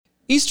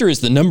Easter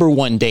is the number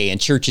one day in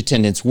church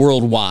attendance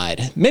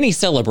worldwide. Many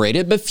celebrate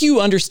it, but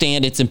few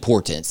understand its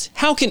importance.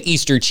 How can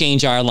Easter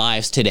change our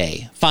lives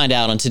today? Find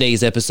out on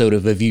today's episode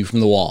of A View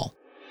from the Wall.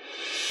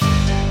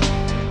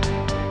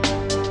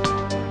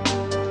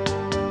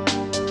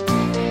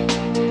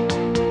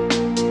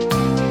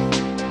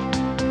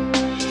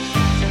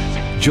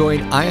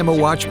 Join I Am a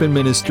Watchman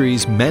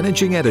Ministries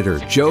Managing Editor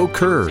Joe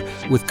Kerr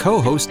with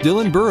co-host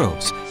Dylan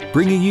Burrows,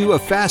 bringing you a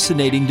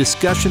fascinating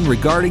discussion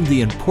regarding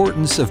the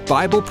importance of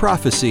Bible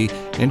prophecy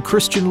and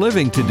Christian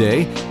living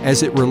today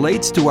as it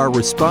relates to our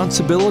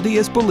responsibility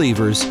as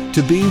believers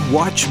to be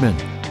watchmen.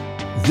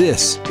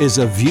 This is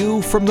A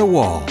View from the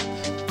Wall.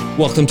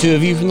 Welcome to A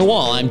View from the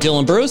Wall. I'm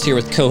Dylan Burrows here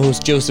with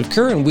co-host Joseph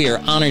Kerr, and we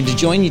are honored to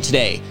join you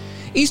today.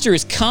 Easter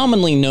is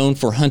commonly known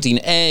for hunting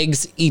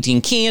eggs, eating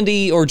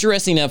candy, or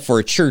dressing up for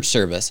a church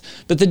service.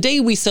 But the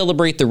day we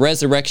celebrate the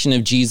resurrection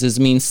of Jesus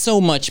means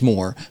so much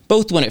more,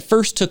 both when it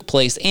first took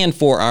place and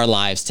for our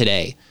lives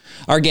today.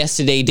 Our guest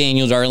today,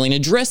 Daniel Darling,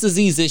 addresses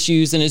these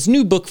issues in his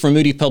new book from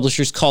Moody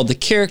Publishers called The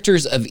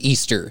Characters of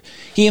Easter.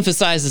 He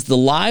emphasizes the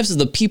lives of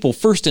the people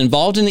first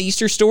involved in the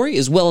Easter story,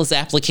 as well as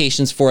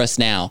applications for us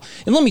now.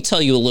 And let me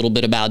tell you a little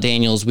bit about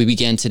Daniel as we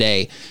begin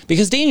today,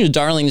 because Daniel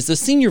Darling is the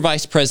Senior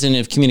Vice President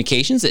of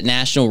Communications at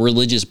National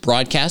Religious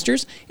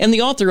Broadcasters and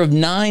the author of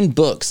 9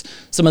 books.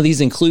 Some of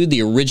these include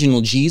The Original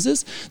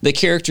Jesus, The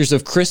Characters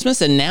of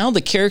Christmas, and now The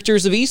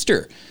Characters of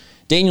Easter.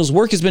 Daniel's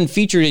work has been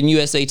featured in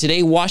USA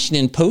Today,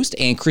 Washington Post,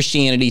 and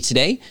Christianity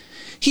Today.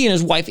 He and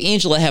his wife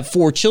Angela have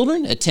 4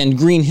 children, attend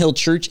Green Hill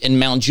Church in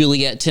Mount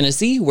Juliet,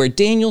 Tennessee, where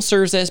Daniel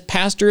serves as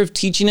pastor of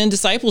teaching and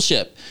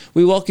discipleship.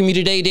 We welcome you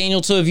today,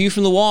 Daniel, to A View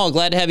from the Wall.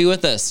 Glad to have you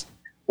with us.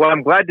 Well,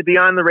 I'm glad to be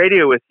on the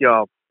radio with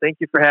y'all. Thank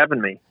you for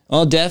having me.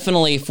 Well,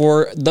 definitely.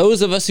 For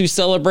those of us who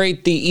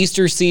celebrate the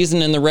Easter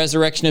season and the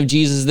resurrection of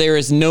Jesus, there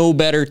is no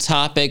better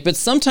topic. But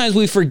sometimes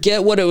we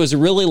forget what it was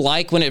really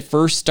like when it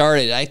first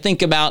started. I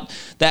think about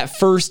that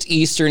first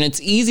Easter, and it's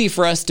easy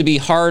for us to be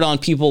hard on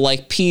people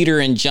like Peter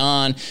and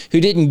John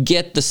who didn't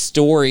get the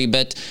story.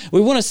 But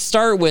we want to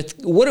start with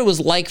what it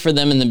was like for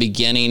them in the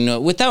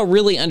beginning, without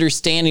really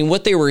understanding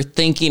what they were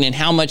thinking and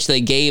how much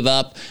they gave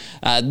up.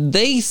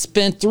 They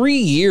spent 3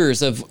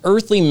 years of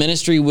earthly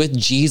ministry with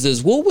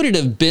Jesus. What would it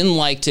have been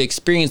like to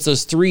experience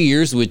those 3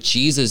 years with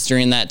Jesus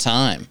during that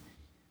time?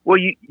 Well,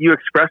 you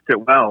expressed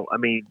it well. I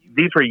mean,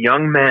 these were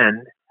young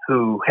men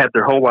who had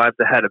their whole lives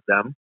ahead of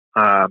them,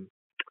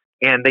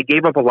 and they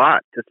gave up a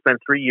lot to spend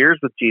 3 years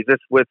with Jesus.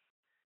 They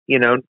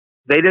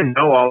didn't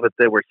know all that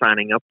they were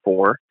signing up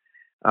for.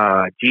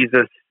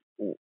 Jesus,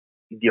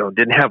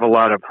 didn't have a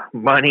lot of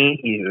money.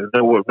 He didn't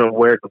know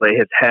where to lay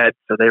his head,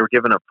 so they were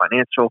giving up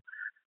financial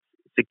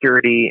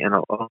security and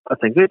a lot of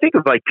things. I think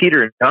of like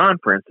Peter and John,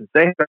 for instance.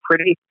 They had a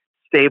pretty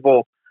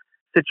stable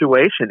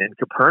situation in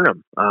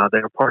Capernaum. They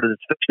were part of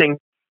this fishing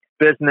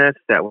business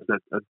that was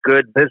a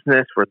good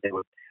business where they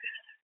would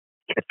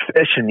get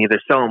fish and either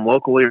sell them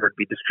locally or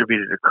be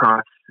distributed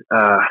across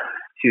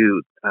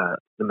to the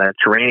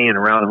Mediterranean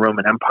around the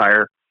Roman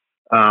Empire.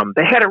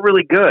 They had it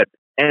really good,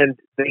 and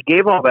they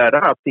gave all that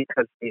up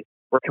because they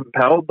were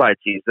compelled by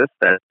Jesus.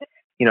 That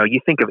you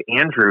think of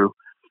Andrew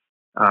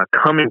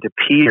coming to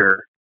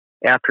Peter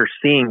after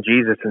seeing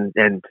Jesus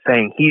and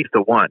saying he's the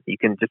one. You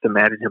can just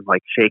imagine him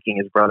like shaking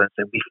his brother and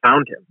saying, "We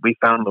found him. We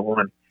found the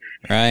one."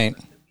 Right.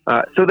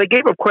 So they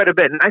gave up quite a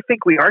bit, and I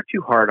think we are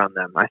too hard on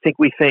them. I think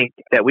we think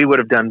that we would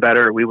have done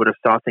better, we would have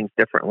saw things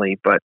differently,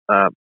 but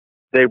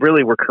they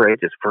really were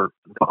courageous for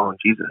following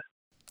Jesus.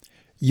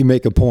 You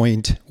make a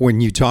point when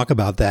you talk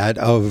about that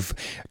of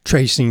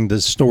tracing the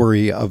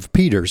story of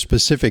Peter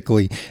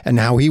specifically and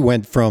how he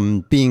went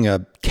from being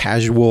a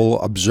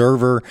casual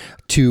observer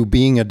to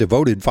being a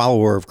devoted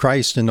follower of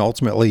Christ and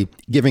ultimately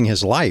giving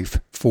his life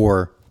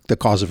for the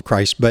cause of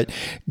Christ. But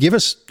give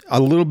us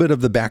a little bit of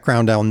the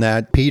background on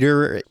that.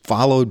 Peter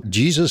followed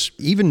Jesus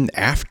even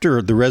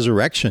after the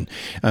resurrection.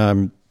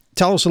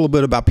 Tell us a little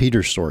bit about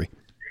Peter's story.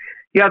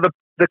 Yeah,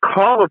 the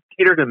call of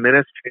Peter to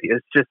ministry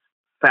is just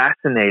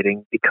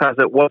fascinating because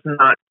it was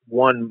not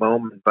one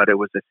moment, but it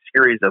was a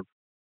series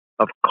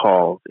of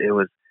calls. It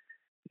was,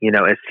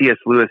 as C.S.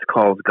 Lewis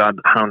calls God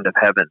the Hound of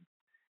Heaven,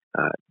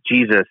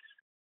 Jesus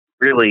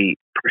really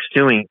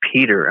pursuing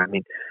Peter. I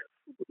mean,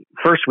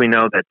 first we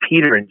know that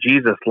Peter and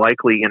Jesus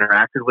likely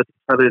interacted with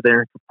each other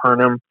there in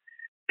Capernaum.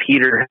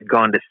 Peter had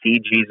gone to see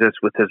Jesus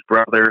with his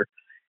brother.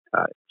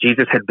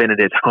 Jesus had been at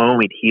his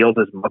home. He'd healed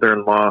his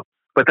mother-in-law.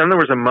 But then there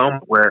was a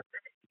moment where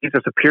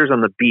Jesus appears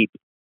on the beach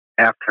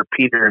after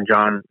Peter and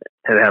John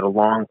had a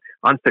long,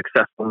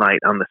 unsuccessful night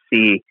on the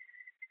sea.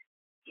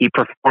 He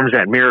performs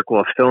that miracle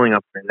of filling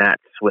up their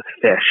nets with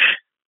fish,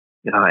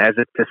 as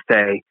if to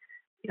say,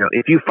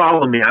 if you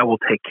follow me, I will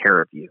take care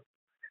of you.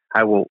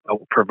 I will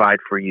provide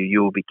for you.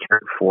 You will be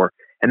cared for.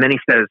 And then he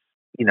says,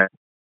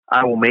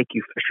 I will make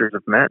you fishers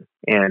of men.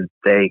 And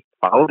they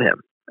followed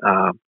him.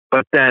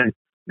 But then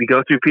we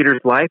go through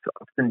Peter's life,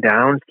 ups and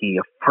downs. He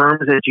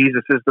affirms that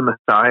Jesus is the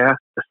Messiah,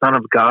 the Son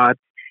of God.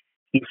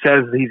 He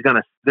says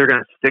they're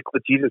gonna stick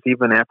with Jesus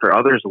even after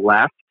others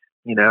left.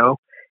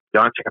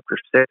 John chapter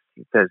 6,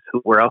 he says,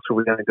 where else are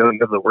we going to go? You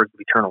have the words of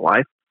eternal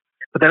life.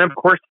 But then, of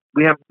course,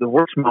 we have the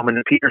worst moment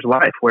in Peter's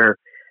life where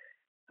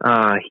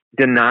he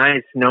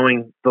denies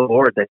knowing the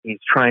Lord, that he's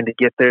trying to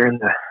get there in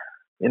the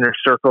inner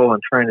circle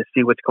and trying to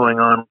see what's going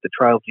on with the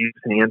trial of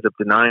Jesus, and he ends up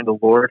denying the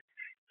Lord.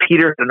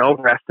 Peter had an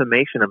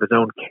overestimation of his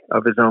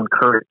own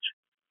courage,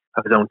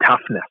 of his own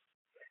toughness,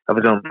 of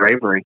his own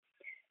bravery.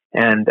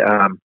 And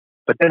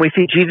but then we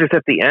see Jesus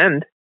at the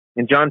end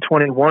in John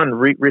 21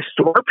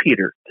 restore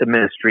Peter to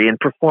ministry and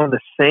perform the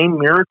same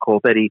miracle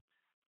that he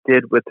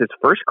did with his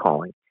first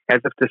calling, as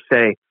if to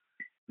say,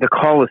 the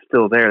call is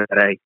still there,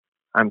 that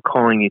I'm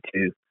calling you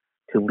to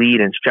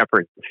lead and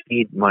shepherd and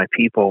feed my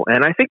people.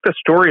 And I think the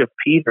story of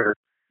Peter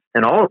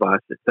and all of us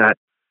is that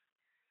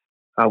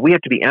we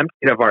have to be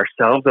emptied of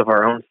ourselves, of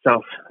our own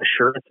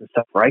self-assurance and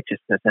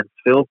self-righteousness, and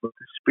filled with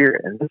the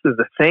Spirit. And this is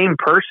the same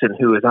person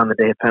who was on the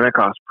day of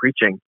Pentecost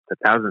preaching to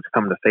thousands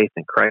come to faith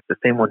in Christ, the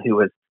same one who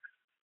was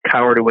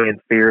cowered away in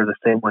fear, the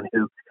same one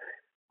who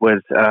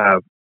was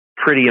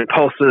pretty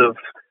impulsive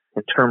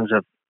in terms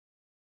of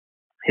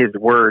his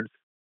words.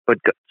 But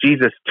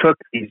Jesus took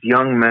these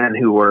young men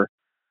who were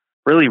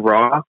really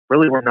raw,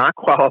 really were not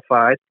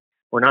qualified,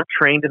 were not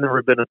trained in the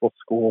rabbinical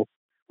schools,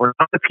 were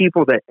not the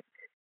people that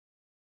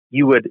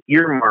you would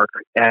earmark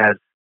as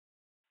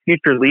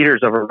future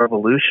leaders of a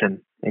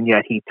revolution, and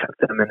yet he took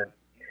them and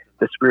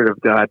the Spirit of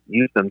God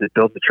used them to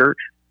build the church.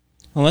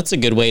 Well, that's a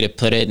good way to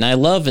put it. And I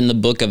love in the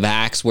book of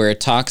Acts where it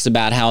talks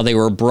about how they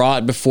were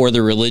brought before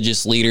the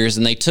religious leaders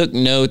and they took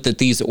note that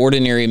these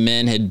ordinary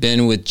men had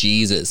been with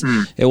Jesus.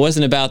 It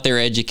wasn't about their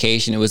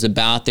education. It was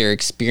about their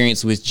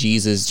experience with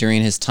Jesus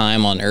during his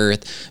time on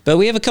earth. But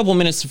we have a couple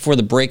minutes before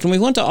the break, and we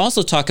want to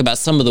also talk about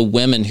some of the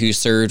women who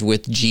served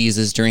with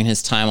Jesus during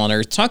his time on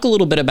earth. Talk a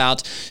little bit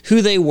about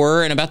who they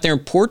were and about their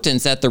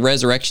importance at the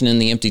resurrection in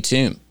the empty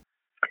tomb.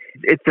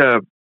 It's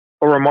a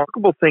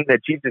remarkable thing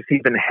that Jesus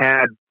even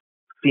had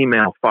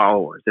female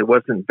followers. It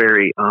wasn't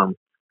very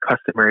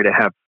customary to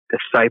have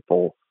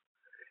disciples,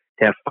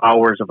 to have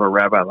followers of a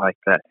rabbi like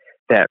that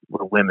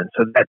were women.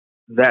 So that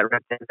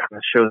right there kind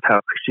of shows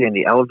how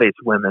Christianity elevates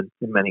women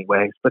in many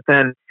ways. But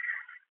then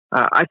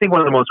I think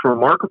one of the most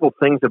remarkable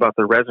things about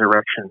the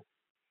resurrection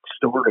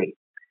story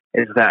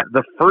is that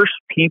the first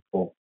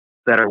people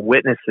that are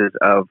witnesses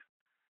of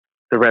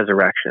the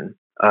resurrection,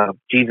 of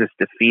Jesus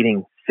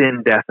defeating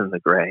sin, death, and the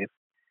grave,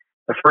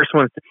 the first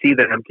ones to see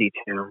that empty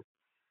tomb,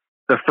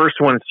 the first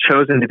ones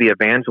chosen to be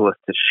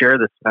evangelists to share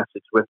this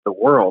message with the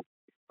world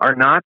are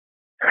not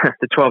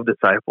the 12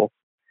 disciples.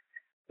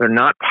 They're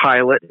not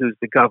Pilate, who's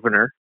the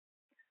governor,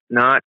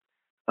 not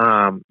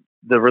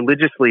the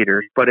religious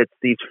leaders, but it's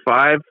these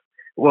five.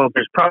 Well,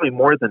 there's probably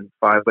more than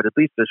five, but at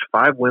least there's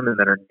five women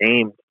that are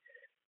named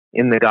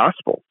in the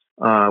Gospels.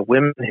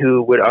 Women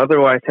who would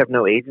otherwise have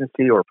no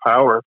agency or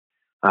power.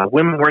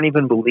 Women weren't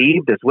even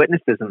believed as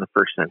witnesses in the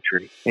first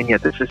century, and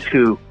yet this is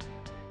who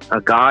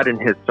God in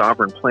his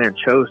sovereign plan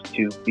chose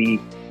to be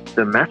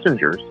the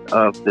messengers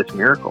of this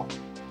miracle.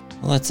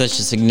 Well, that's such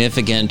a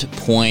significant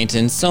point,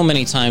 and so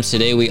many times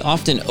today we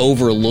often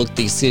overlook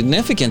the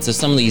significance of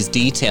some of these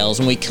details.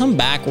 When we come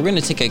back, we're going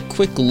to take a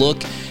quick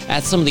look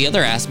at some of the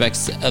other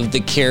aspects of the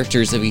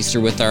characters of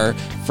Easter with our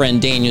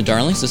friend Daniel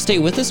Darling. So stay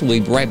with us, and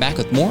we'll be right back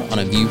with more on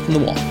A View from the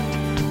Wall.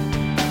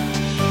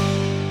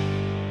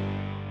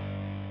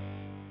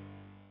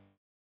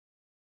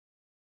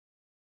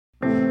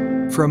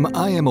 From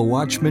I Am a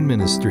Watchman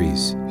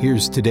Ministries,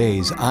 here's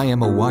today's I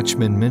Am a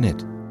Watchman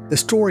Minute. The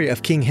story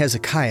of King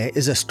Hezekiah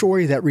is a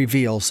story that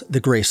reveals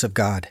the grace of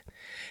God.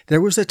 There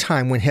was a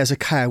time when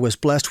Hezekiah was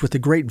blessed with a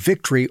great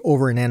victory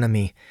over an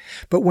enemy.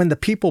 But when the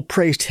people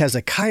praised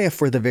Hezekiah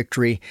for the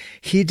victory,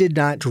 he did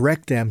not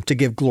direct them to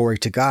give glory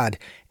to God,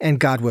 and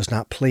God was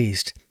not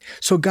pleased.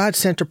 So God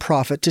sent a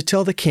prophet to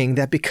tell the king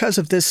that because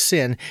of this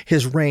sin,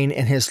 his reign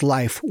and his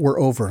life were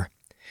over.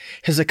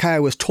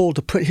 Hezekiah was told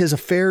to put his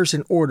affairs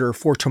in order,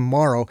 for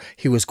tomorrow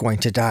he was going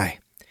to die.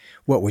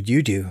 What would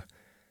you do?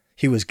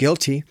 He was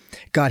guilty.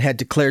 God had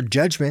declared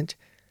judgment.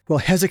 Well,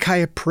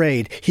 Hezekiah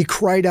prayed. He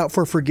cried out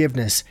for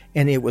forgiveness,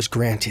 and it was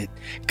granted.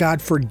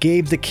 God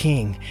forgave the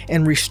king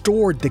and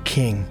restored the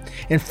king.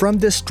 And from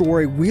this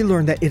story, we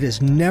learn that it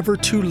is never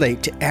too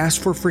late to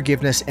ask for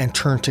forgiveness and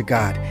turn to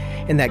God,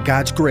 and that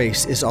God's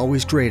grace is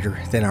always greater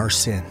than our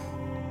sin.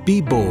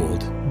 Be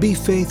bold, be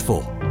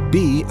faithful,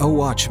 be a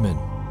watchman.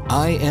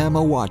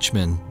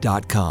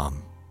 IamAWatchman.com.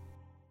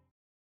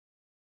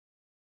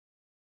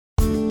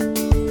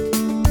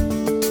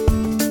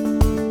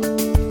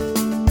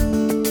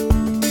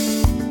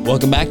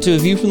 Welcome back to A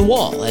View from the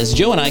Wall. As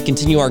Joe and I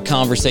continue our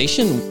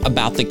conversation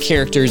about the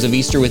characters of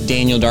Easter with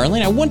Daniel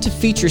Darling, I want to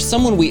feature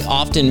someone we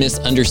often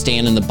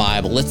misunderstand in the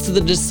Bible. It's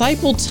the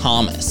disciple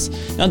Thomas.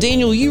 Now,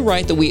 Daniel, you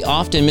write that we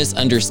often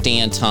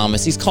misunderstand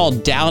Thomas. He's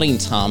called Doubting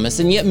Thomas,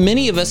 and yet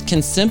many of us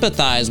can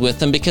sympathize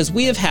with him because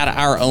we have had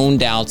our own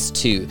doubts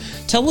too.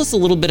 Tell us a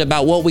little bit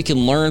about what we can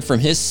learn from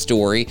his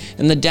story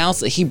and the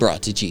doubts that he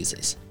brought to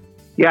Jesus.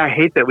 Yeah, I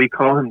hate that we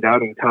call him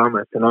Doubting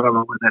Thomas, and I don't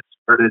know where that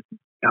started.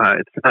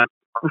 It's not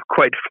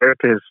quite fair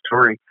to his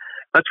story.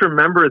 let's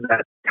remember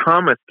that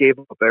Thomas gave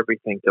up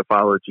everything to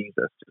follow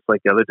Jesus, just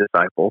like the other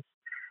disciples.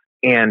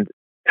 And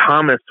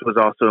Thomas was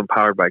also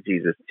empowered by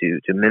Jesus to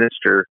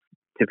minister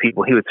to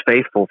people. He was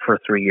faithful for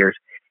 3 years.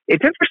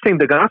 It's interesting,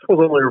 the Gospels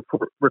only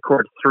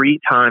record 3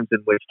 times in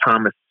which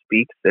Thomas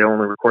speaks. They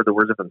only record the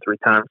words of him 3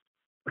 times.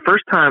 The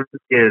first time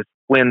is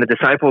when the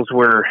disciples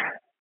were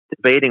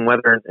debating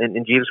whether,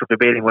 and Jesus were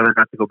debating whether or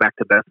not to go back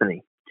to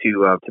Bethany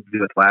to be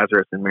with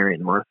Lazarus and Mary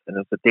and Martha. And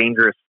it was a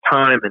dangerous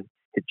time, and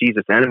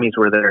Jesus' enemies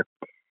were there.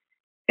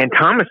 And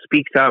Thomas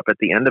speaks up at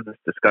the end of this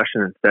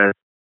discussion and says,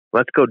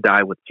 let's go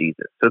die with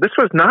Jesus. So this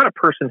was not a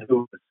person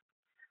who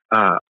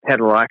had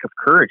a lack of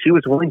courage. He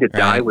was willing to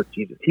die with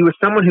Jesus. He was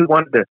someone who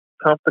wanted to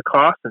count the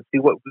cost and see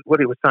what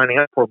he was signing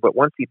up for. But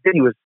once he did,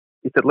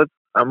 he said,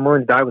 I'm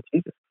willing to die with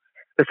Jesus.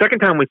 The second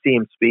time we see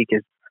him speak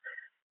is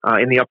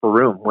in the upper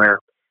room, where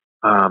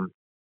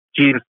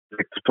Jesus is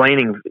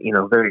explaining,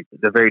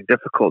 the very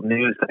difficult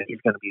news that he's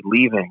going to be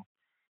leaving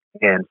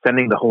and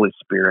sending the Holy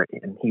Spirit.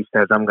 And he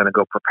says, I'm going to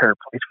go prepare a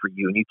place for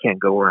you, and you can't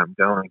go where I'm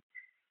going.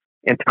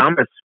 And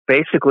Thomas,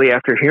 basically,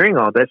 after hearing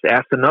all this,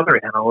 asked another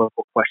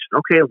analytical question.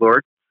 Okay,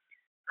 Lord,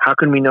 how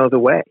can we know the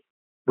way?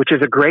 Which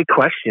is a great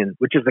question,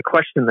 which is the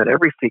question that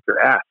every seeker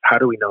asks. How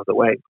do we know the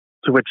way?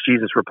 To which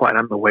Jesus replied,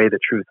 I'm the way, the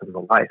truth, and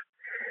the life.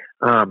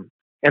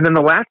 And then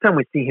the last time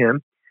we see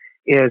him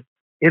is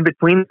in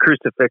between the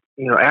crucifix,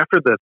 after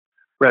the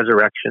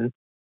resurrection.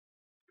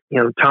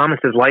 Thomas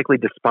is likely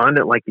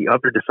despondent like the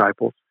other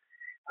disciples.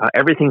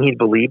 Everything he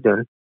believed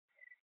in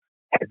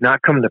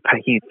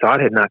he thought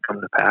had not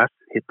come to pass.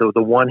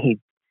 The one he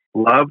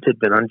loved had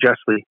been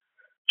unjustly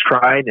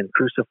tried and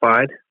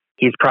crucified.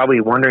 He's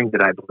probably wondering,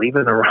 did I believe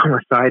in the wrong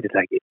side? Did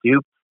I get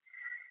duped?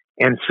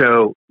 And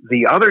so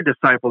the other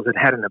disciples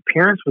had an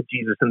appearance with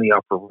Jesus in the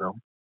upper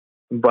room.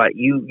 But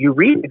you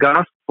read the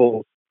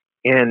Gospels,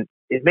 and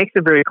it makes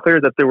it very clear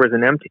that there was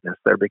an emptiness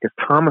there, because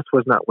Thomas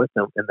was not with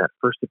them in that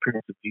first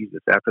appearance of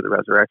Jesus after the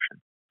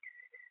resurrection.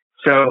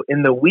 So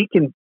in the week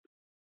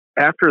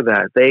after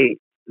that,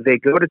 they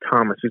go to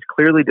Thomas, who's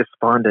clearly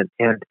despondent,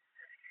 and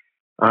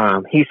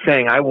he's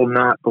saying, I will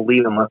not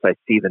believe unless I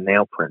see the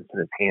nail prints in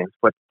his hands.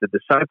 But the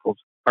disciples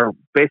are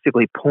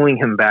basically pulling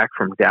him back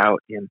from doubt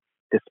and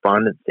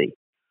despondency.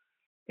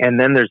 And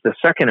then there's the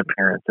second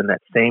appearance in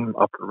that same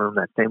upper room,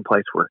 that same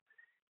place where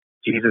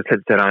Jesus had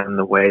said, I am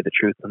the way, the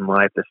truth, and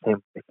life, the same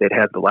place they'd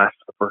had the Last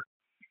Supper.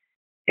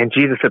 And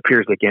Jesus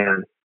appears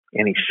again,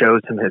 and he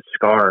shows him his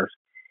scars.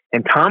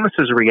 And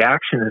Thomas's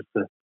reaction is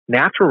the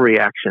natural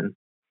reaction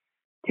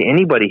to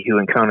anybody who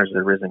encounters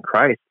the risen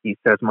Christ. He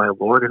says, my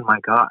Lord and my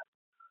God.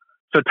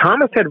 So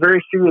Thomas had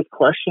very serious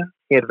questions.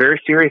 He had very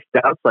serious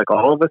doubts, like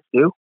all of us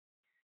do.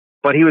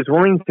 But he was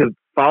willing to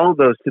follow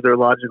those to their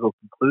logical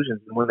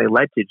conclusions. And when they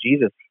led to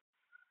Jesus,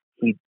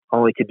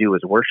 all he could do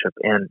was worship.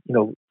 And,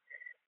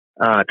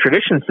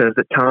 tradition says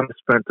that Thomas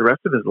spent the rest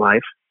of his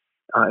life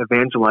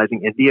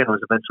evangelizing India and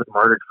was eventually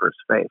martyred for his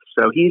faith.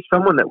 So he's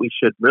someone that we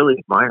should really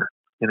admire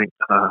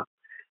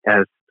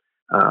as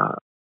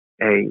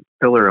a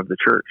pillar of the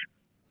church.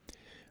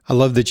 I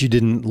love that you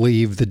didn't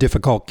leave the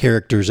difficult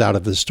characters out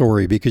of the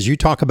story, because you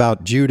talk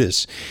about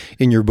Judas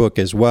in your book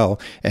as well,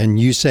 and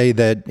you say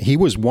that he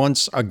was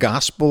once a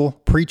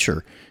gospel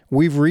preacher.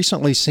 We've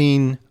recently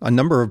seen a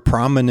number of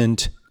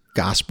prominent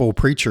gospel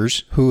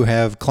preachers who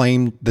have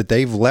claimed that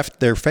they've left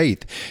their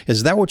faith.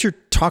 Is that what you're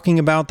talking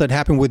about that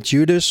happened with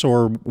Judas,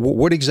 or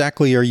what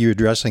exactly are you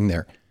addressing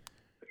there?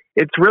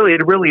 It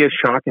really is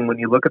shocking when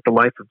you look at the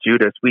life of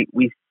Judas.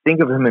 We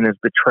think of him in his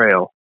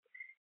betrayal,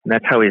 and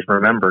that's how he's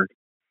remembered.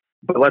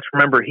 But let's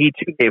remember, he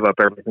too gave up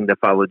everything to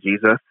follow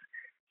Jesus.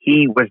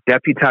 He was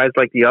deputized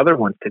like the other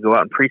ones to go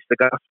out and preach the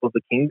gospel of the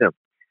kingdom.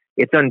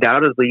 It's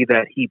undoubtedly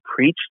that he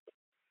preached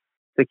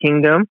the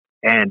kingdom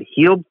and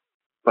healed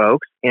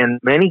folks, and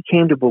many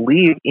came to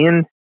believe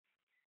in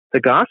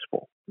the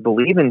gospel,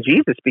 believe in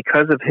Jesus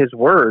because of his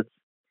words.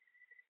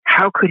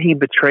 How could he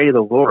betray the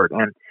Lord?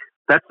 And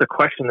that's the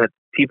question that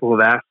people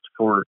have asked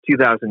for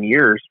 2,000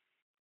 years.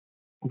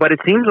 But it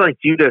seems like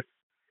Judas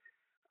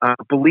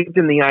believed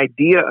in the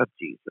idea of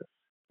Jesus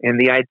and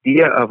the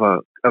idea of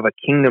a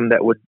kingdom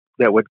that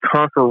would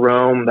conquer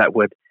Rome, that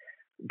would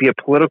be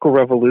a political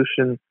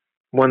revolution,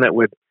 one that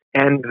would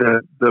end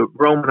the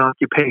Roman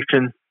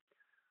occupation.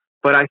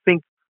 But I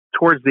think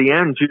towards the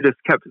end, Judas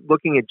kept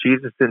looking at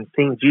Jesus and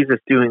seeing Jesus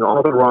doing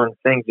all the wrong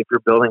things. If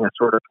you're building a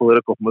sort of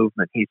political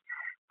movement, he's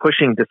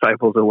pushing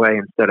disciples away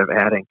instead of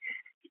adding.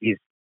 He's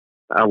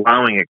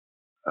allowing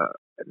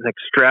an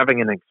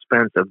extravagant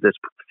expense of this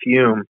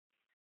perfume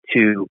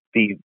to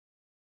be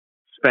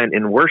spent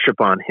in worship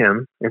on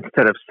him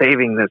instead of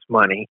saving this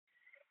money.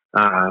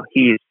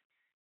 He's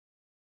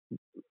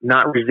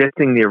not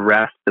resisting the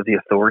arrest of the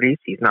authorities.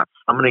 He's not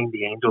summoning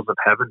the angels of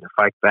heaven to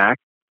fight back.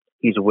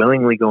 He's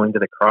willingly going to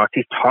the cross.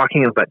 He's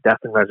talking about death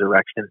and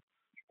resurrection.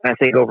 And I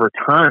think over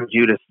time,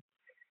 Judas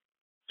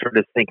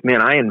started to think,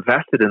 man, I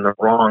invested in the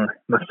wrong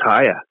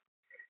Messiah.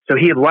 So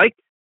he liked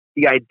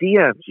the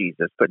idea of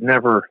Jesus, but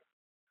never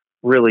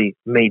really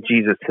made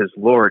Jesus his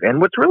Lord.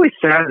 And what's really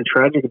sad and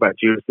tragic about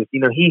Judas is,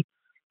 he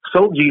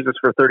sold Jesus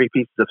for 30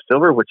 pieces of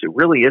silver, which it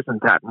really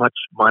isn't that much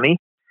money.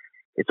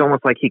 It's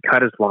almost like he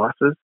cut his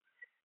losses.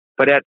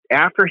 But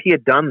after he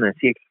had done this,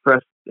 he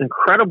expressed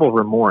incredible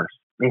remorse.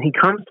 And he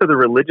comes to the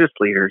religious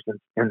leaders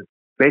and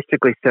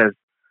basically says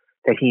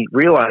that he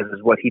realizes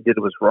what he did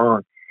was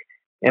wrong.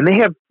 And they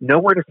have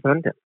nowhere to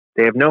send him.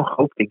 They have no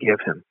hope to give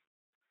him.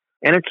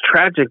 And it's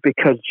tragic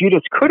because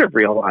Judas could have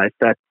realized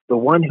that the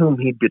one whom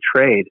he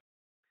betrayed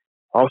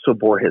also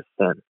bore his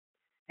sin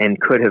and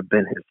could have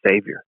been his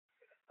savior.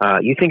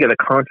 You think of the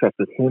contrast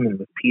with him and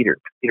with Peter.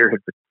 Peter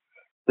had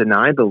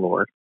denied the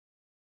Lord,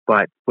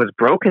 but was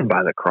broken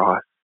by the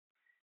cross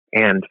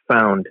and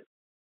found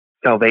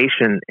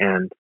salvation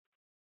and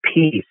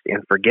peace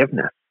and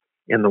forgiveness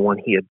in the one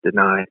he had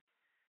denied.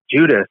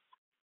 Judas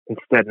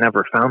instead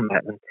never found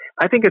that. And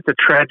I think it's a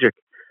tragic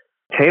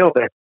tale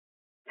that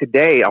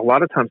today, a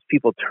lot of times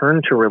people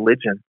turn to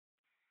religion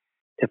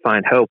to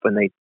find hope, and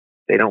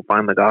they don't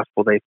find the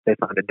gospel. They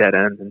find a dead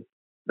end, and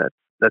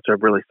that's a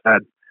really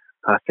sad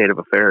state of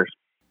affairs.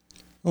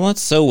 Well,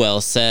 that's so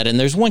well said. And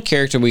there's one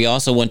character we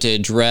also want to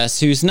address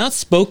who's not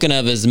spoken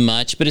of as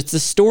much, but it's the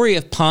story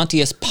of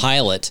Pontius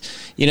Pilate.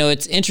 You know,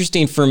 it's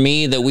interesting for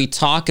me that we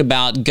talk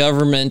about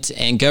government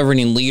and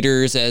governing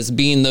leaders as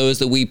being those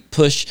that we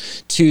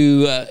push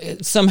to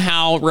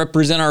somehow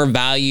represent our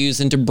values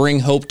and to bring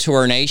hope to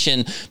our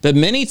nation. But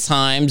many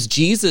times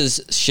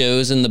Jesus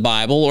shows in the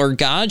Bible, or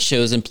God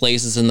shows in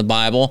places in the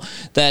Bible,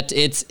 that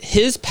it's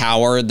his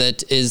power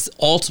that is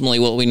ultimately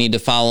what we need to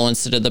follow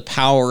instead of the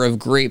power of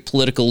great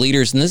political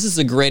leaders. And this is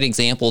a great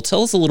example.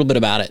 Tell us a little bit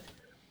about it.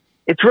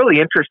 It's really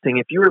interesting.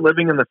 If you were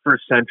living in the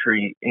first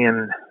century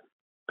in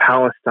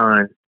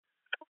Palestine,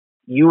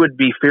 you would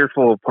be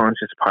fearful of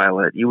Pontius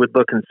Pilate. You would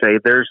look and say,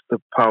 there's the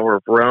power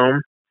of Rome.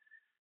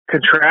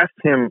 Contrast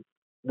him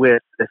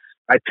with this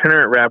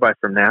itinerant rabbi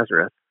from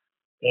Nazareth.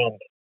 And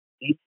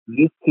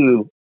these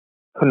two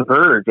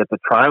converge at the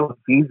trial of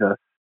Jesus.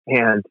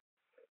 And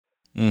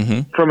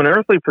from an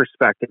earthly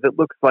perspective, it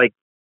looks like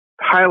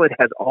Pilate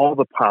has all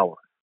the power.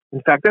 In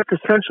fact, that's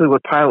essentially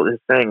what Pilate is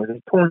saying. Is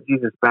he's pulling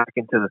Jesus back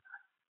into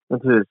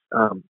his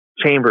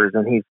chambers,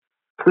 and he's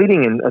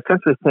pleading and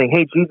essentially saying,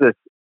 "Hey, Jesus,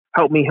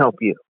 help me help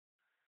you."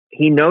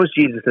 He knows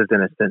Jesus is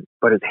innocent,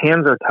 but his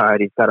hands are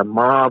tied. He's got a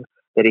mob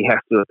that he has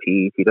to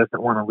appease. He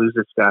doesn't want to lose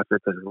his stature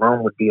because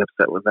Rome would be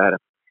upset with that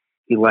if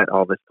he let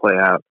all this play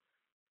out.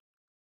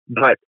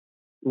 But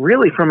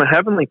really, from a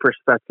heavenly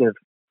perspective,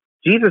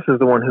 Jesus is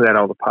the one who had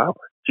all the power.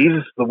 Jesus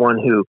is the one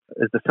who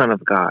is the Son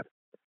of God,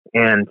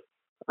 and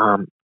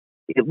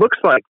it looks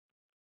like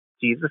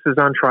Jesus is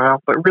on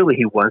trial, but really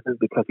he wasn't,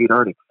 because he'd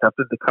already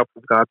accepted the cup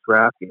of God's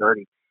wrath. He'd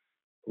already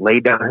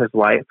laid down his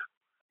life.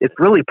 It's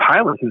really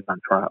Pilate who's on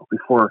trial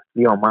before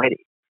the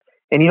Almighty.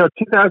 And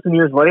 2,000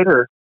 years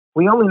later,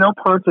 we only know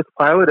Pontius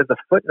Pilate as a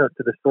footnote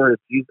to the story of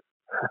Jesus.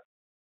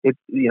 It's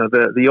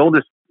the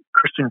oldest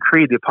Christian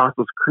creed, the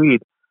Apostles'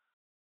 Creed,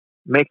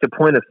 makes a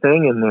point of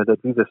saying in there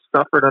that Jesus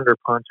suffered under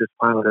Pontius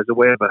Pilate as a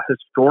way of a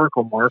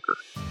historical marker,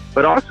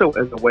 but also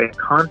as a way of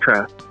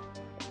contrast.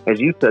 As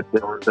you said,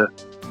 Dylan, the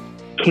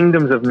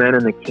kingdoms of men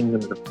and the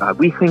kingdoms of God.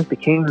 We think the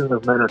kingdoms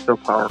of men are so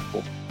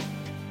powerful,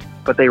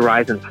 but they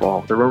rise and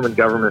fall. The Roman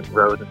government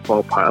rose and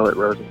fell, Pilate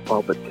rose and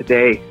fell, but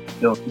today,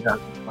 still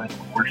 2020,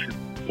 we worship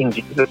King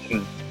Jesus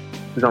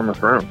who's on the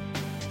throne.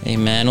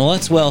 Amen. Well,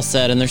 that's well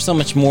said, and there's so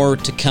much more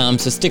to come,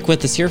 so stick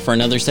with us here for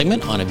another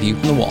segment on A View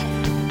from the Wall.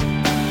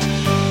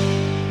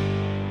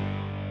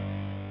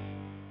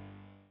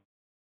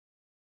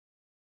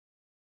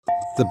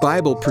 The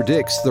Bible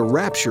predicts the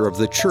rapture of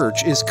the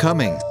church is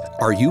coming.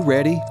 Are you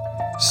ready?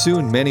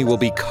 Soon many will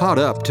be caught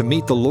up to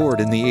meet the Lord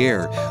in the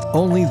air.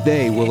 Only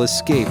they will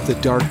escape the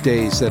dark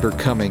days that are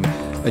coming,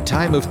 a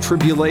time of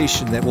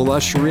tribulation that will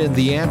usher in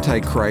the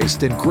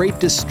Antichrist and great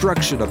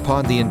destruction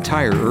upon the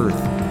entire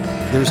earth.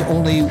 There's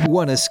only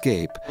one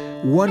escape,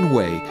 one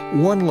way,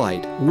 one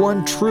light,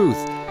 one truth.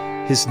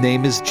 His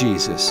name is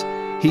Jesus.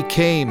 He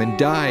came and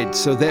died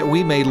so that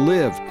we may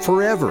live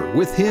forever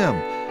with Him.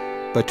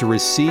 But to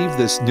receive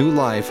this new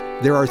life,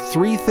 there are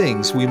three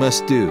things we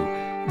must do,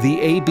 the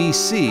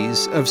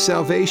ABCs of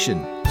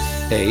salvation.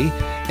 A,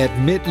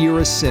 admit you're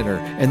a sinner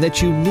and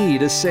that you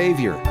need a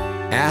Savior.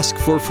 Ask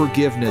for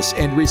forgiveness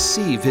and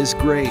receive His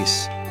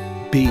grace.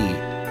 B,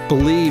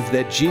 believe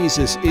that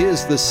Jesus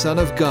is the Son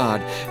of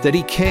God, that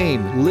He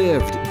came,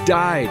 lived,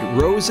 died,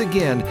 rose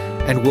again,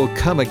 and will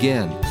come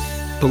again.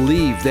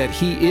 Believe that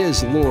He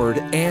is Lord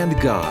and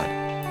God.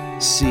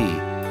 C,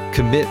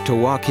 commit to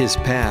walk His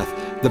path,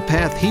 the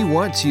path He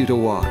wants you to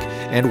walk,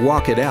 and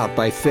walk it out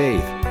by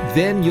faith.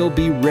 Then you'll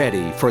be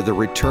ready for the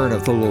return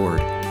of the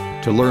Lord.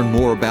 To learn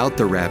more about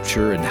the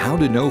rapture and how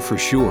to know for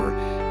sure,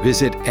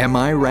 visit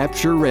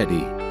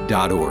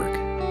AmIRaptureReady.org.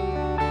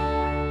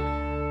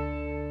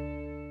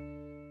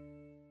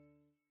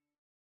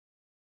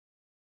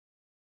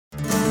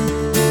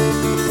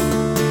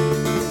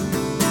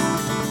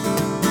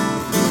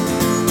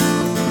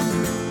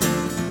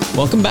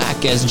 Welcome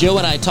back. As Joe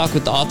and I talk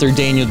with the author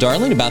Daniel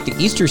Darling about the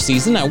Easter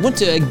season, I want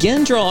to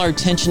again draw our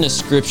attention to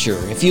Scripture.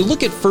 If you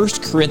look at 1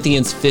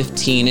 Corinthians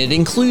 15, it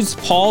includes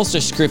Paul's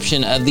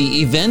description of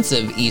the events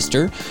of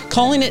Easter,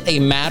 calling it a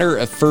matter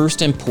of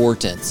first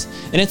importance.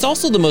 And it's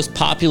also the most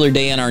popular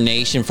day in our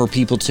nation for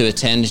people to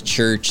attend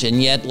church.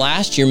 And yet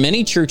last year,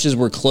 many churches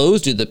were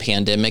closed due to the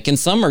pandemic, and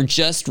some are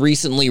just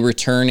recently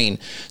returning.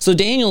 So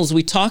Daniel, as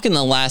we talk in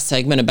the last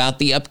segment about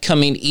the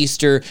upcoming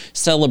Easter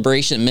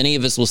celebration many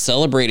of us will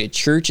celebrate at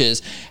churches,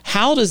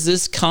 how does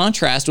this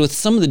contrast with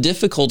some of the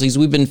difficulties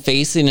we've been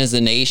facing as a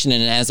nation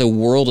and as a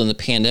world in the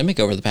pandemic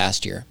over the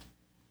past year?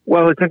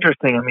 Well, it's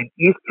interesting. I mean,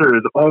 Easter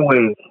is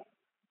always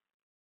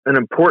an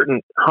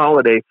important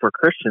holiday for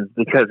Christians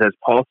because, as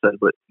Paul said,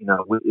 but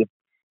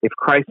if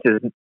Christ is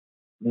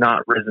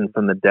not risen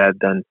from the dead,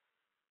 then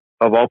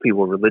of all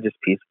people, religious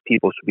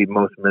people should be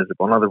most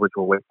miserable. In other words,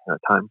 we're wasting our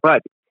time.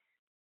 But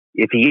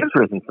if he is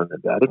risen from the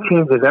dead, it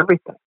changes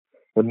everything.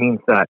 It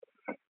means that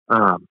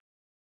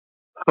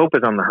hope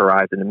is on the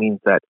horizon. It means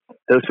that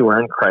those who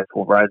are in Christ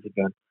will rise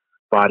again,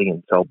 body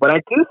and soul. But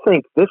I do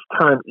think this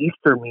time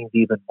Easter means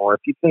even more. If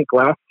you think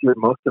last year,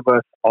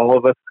 all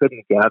of us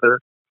couldn't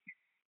gather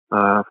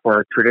for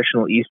our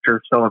traditional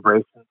Easter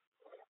celebration.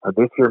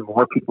 This year,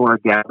 more people are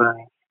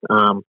gathering.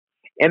 And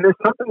there's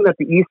something that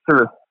the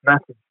Easter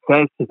message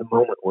says to the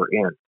moment we're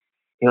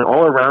in.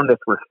 All around us,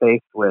 we're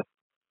faced with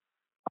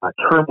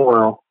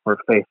turmoil. We're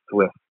faced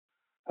with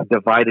a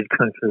divided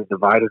country, a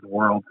divided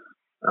world,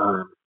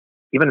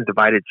 even a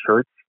divided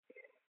church.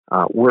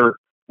 We're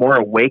more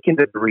awakened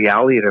to the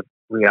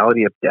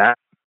reality of death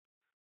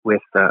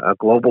with a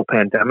global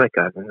pandemic,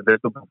 an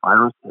invisible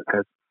virus that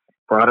has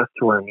brought us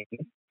to our knees.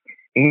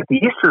 And the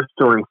Easter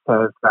story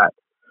says that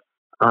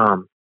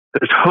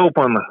there's hope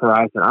on the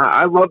horizon.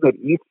 I love that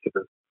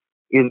Easter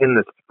is in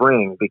the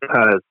spring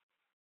because,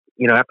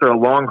 after a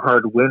long,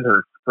 hard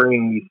winter,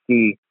 spring, you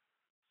see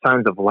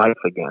signs of life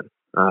again.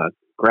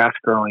 Grass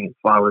growing and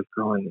flowers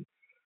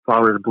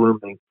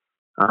blooming.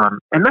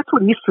 And that's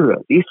what Easter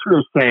is. Easter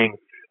is saying,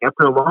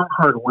 after a long,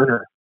 hard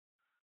winter,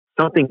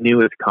 something new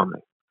is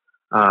coming.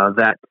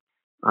 That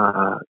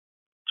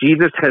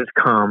Jesus has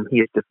come. He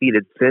has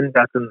defeated sin,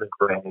 death, and the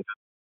grave.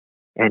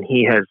 And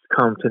he has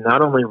come to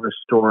not only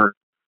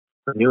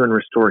renew and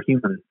restore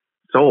human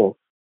souls,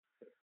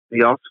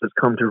 he also has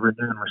come to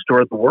renew and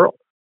restore the world.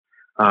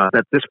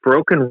 That this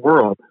broken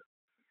world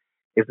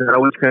is not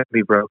always going to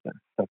be broken.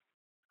 That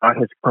God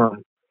has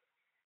come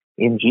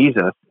in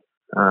Jesus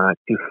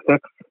to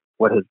fix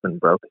what has been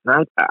broken.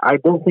 I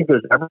don't think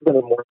there's ever been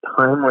a more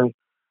timely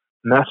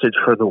message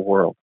for the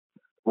world.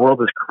 The world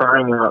is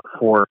crying out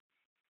for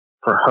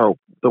hope.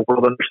 The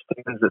world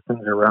understands that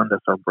things around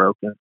us are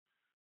broken,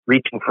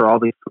 reaching for all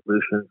these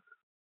solutions.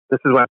 This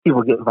is why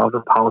people get involved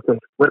in politics,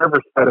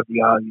 whatever side of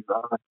the aisle you're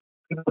on,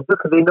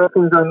 because they know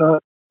things are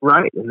not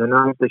right and they're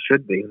not as they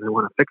should be, and they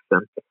want to fix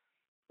them.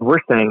 We're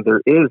saying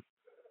there is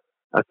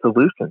a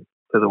solution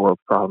to the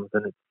world's problems,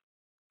 and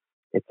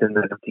it's in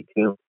the empty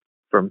tomb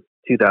from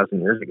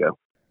 2,000 years ago.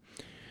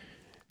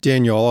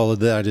 Daniel, all of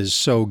that is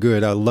so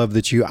good. I love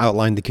that you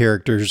outlined the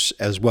characters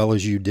as well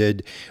as you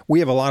did. We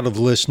have a lot of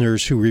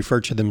listeners who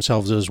refer to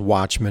themselves as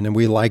watchmen, and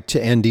we like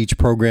to end each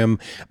program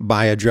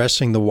by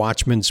addressing the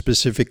watchmen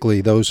specifically,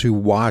 those who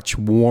watch,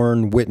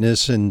 warn,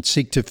 witness, and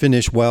seek to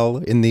finish well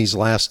in these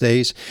last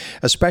days,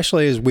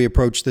 especially as we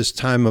approach this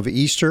time of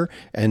Easter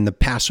and the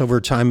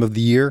Passover time of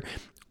the year.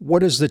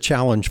 What is the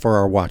challenge for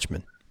our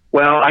watchmen?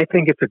 Well, I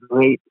think it's a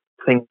great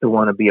thing to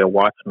want to be a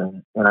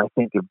watchman, and I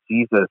think of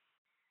Jesus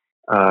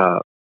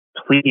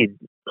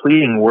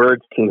pleading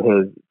words to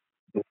his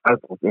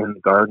disciples in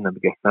the Garden of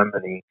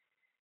Gethsemane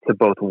to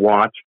both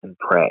watch and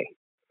pray.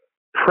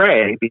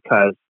 Pray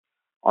because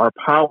our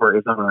power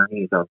is on our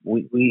knees.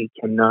 We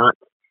cannot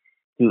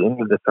do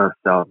any of this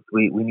ourselves.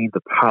 We need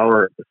the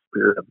power of the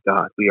Spirit of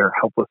God. We are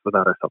helpless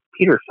without ourselves.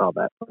 Peter saw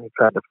that when he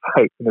tried to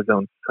fight in his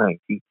own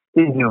strength. He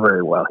didn't do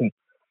very well.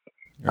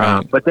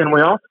 But then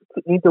we also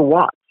need to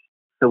watch.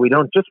 So we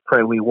don't just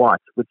pray, we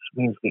watch, which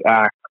means we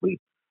act. We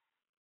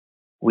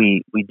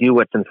do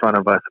what's in front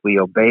of us. We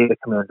obey the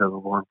commands of the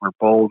Lord. We're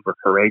bold. We're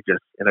courageous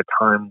in a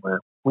time where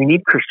we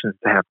need Christians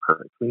to have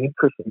courage. We need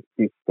Christians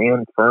to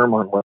stand firm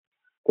on what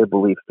they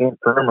believe, stand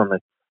firm on the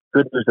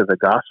good news of the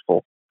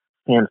gospel,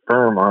 stand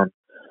firm on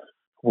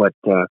what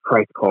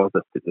Christ calls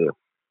us to do.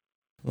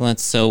 Well,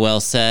 that's so well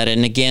said.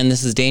 And again,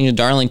 this is Daniel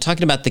Darling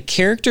talking about the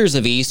characters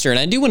of Easter. And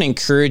I do want to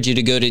encourage you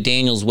to go to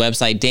Daniel's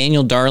website,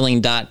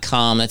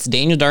 danieldarling.com. That's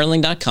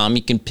danieldarling.com.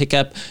 You can pick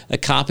up a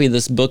copy of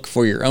this book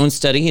for your own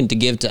study and to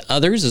give to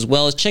others, as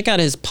well as check out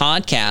his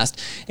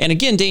podcast. And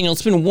again, Daniel,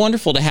 it's been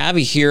wonderful to have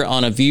you here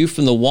on A View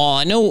from the Wall.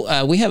 I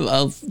know we have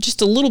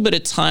just a little bit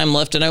of time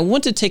left, and I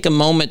want to take a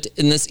moment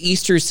in this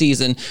Easter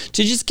season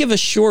to just give a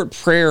short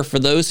prayer for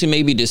those who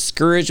may be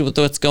discouraged with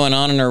what's going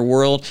on in our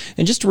world,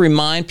 and just to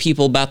remind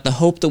people about the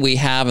hope that we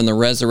have in the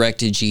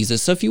resurrected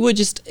Jesus. So if you would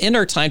just end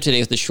our time today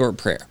with a short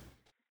prayer.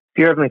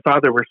 Dear Heavenly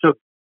Father, we're so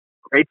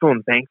grateful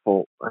and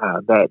thankful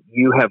that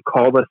you have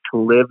called us to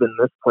live in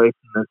this place,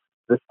 in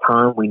this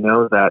time. We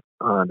know that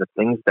the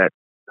things that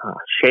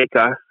shake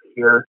us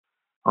here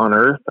on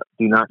earth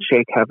do not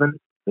shake heaven.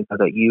 We know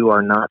that you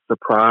are not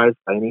surprised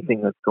by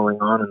anything that's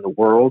going on in the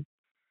world.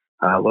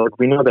 Lord,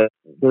 we know that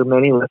there are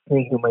many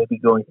listening who may be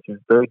going through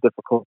very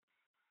difficult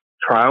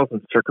trials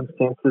and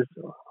circumstances,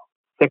 or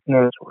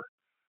sickness, or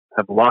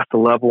have lost a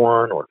loved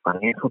one, or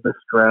financial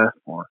distress,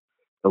 or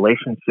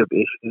relationship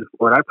issues.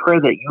 Lord, I pray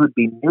that you would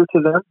be near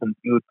to them and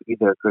you would be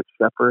their good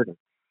shepherd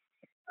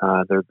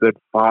and their good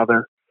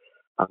father.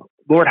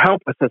 Lord,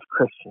 help us as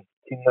Christians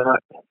to not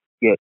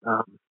get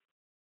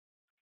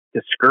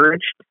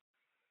discouraged,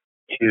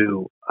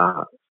 to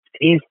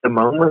seize the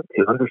moment,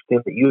 to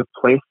understand that you have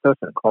placed us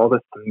and called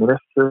us to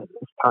minister at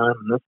this time,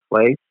 in this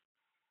place,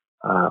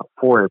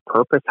 for a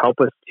purpose. Help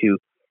us to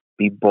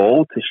be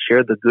bold, to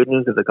share the good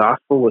news of the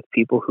gospel with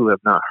people who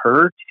have not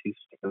heard, to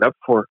stand up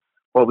for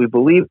what we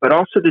believe, but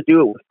also to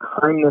do it with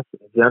kindness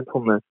and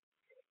gentleness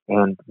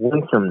and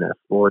winsomeness,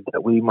 Lord,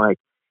 that we might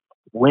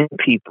win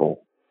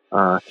people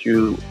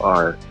through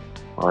our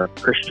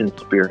Christian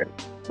spirit.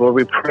 Lord,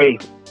 we pray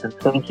and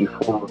thank you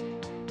for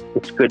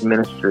this good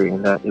ministry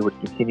and that it would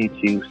continue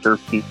to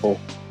serve people,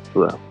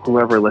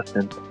 whoever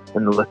listens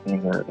in the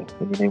listening area.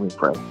 In your name we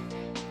pray.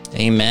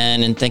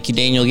 Amen. And thank you,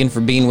 Daniel, again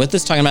for being with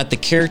us, talking about the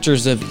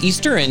characters of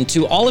Easter. And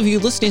to all of you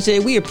listening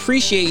today, we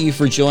appreciate you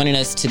for joining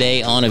us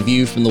today on A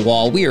View from the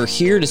Wall. We are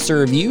here to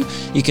serve you.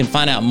 You can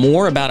find out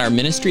more about our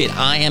ministry at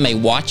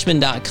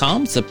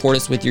IamAWatchman.com. Support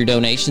us with your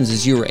donations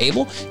as you are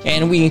able.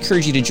 And we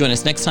encourage you to join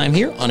us next time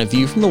here on A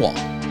View from the Wall.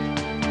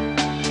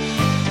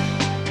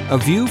 A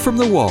View from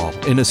the Wall,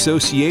 in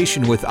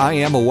association with I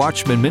Am a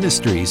Watchman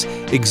Ministries,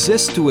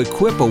 exists to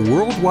equip a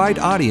worldwide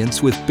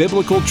audience with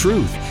biblical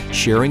truth,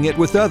 sharing it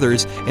with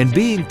others, and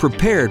being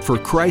prepared for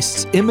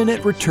Christ's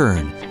imminent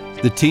return.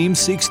 The team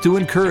seeks to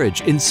encourage,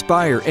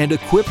 inspire, and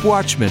equip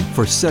watchmen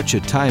for such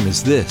a time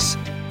as this.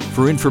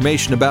 For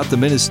information about the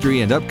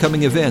ministry and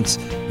upcoming events,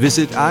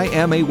 visit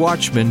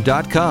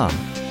IamAWatchman.com.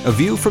 A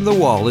View from the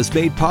Wall is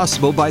made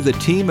possible by the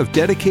team of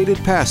dedicated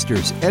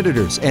pastors,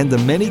 editors, and the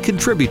many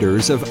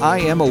contributors of I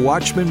Am a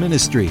Watchman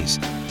Ministries.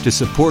 To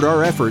support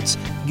our efforts,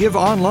 give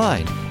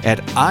online at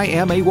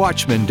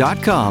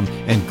IamAWatchman.com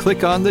and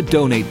click on the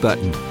Donate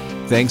button.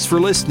 Thanks for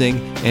listening,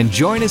 and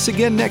join us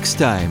again next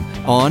time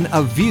on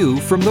A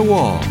View from the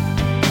Wall.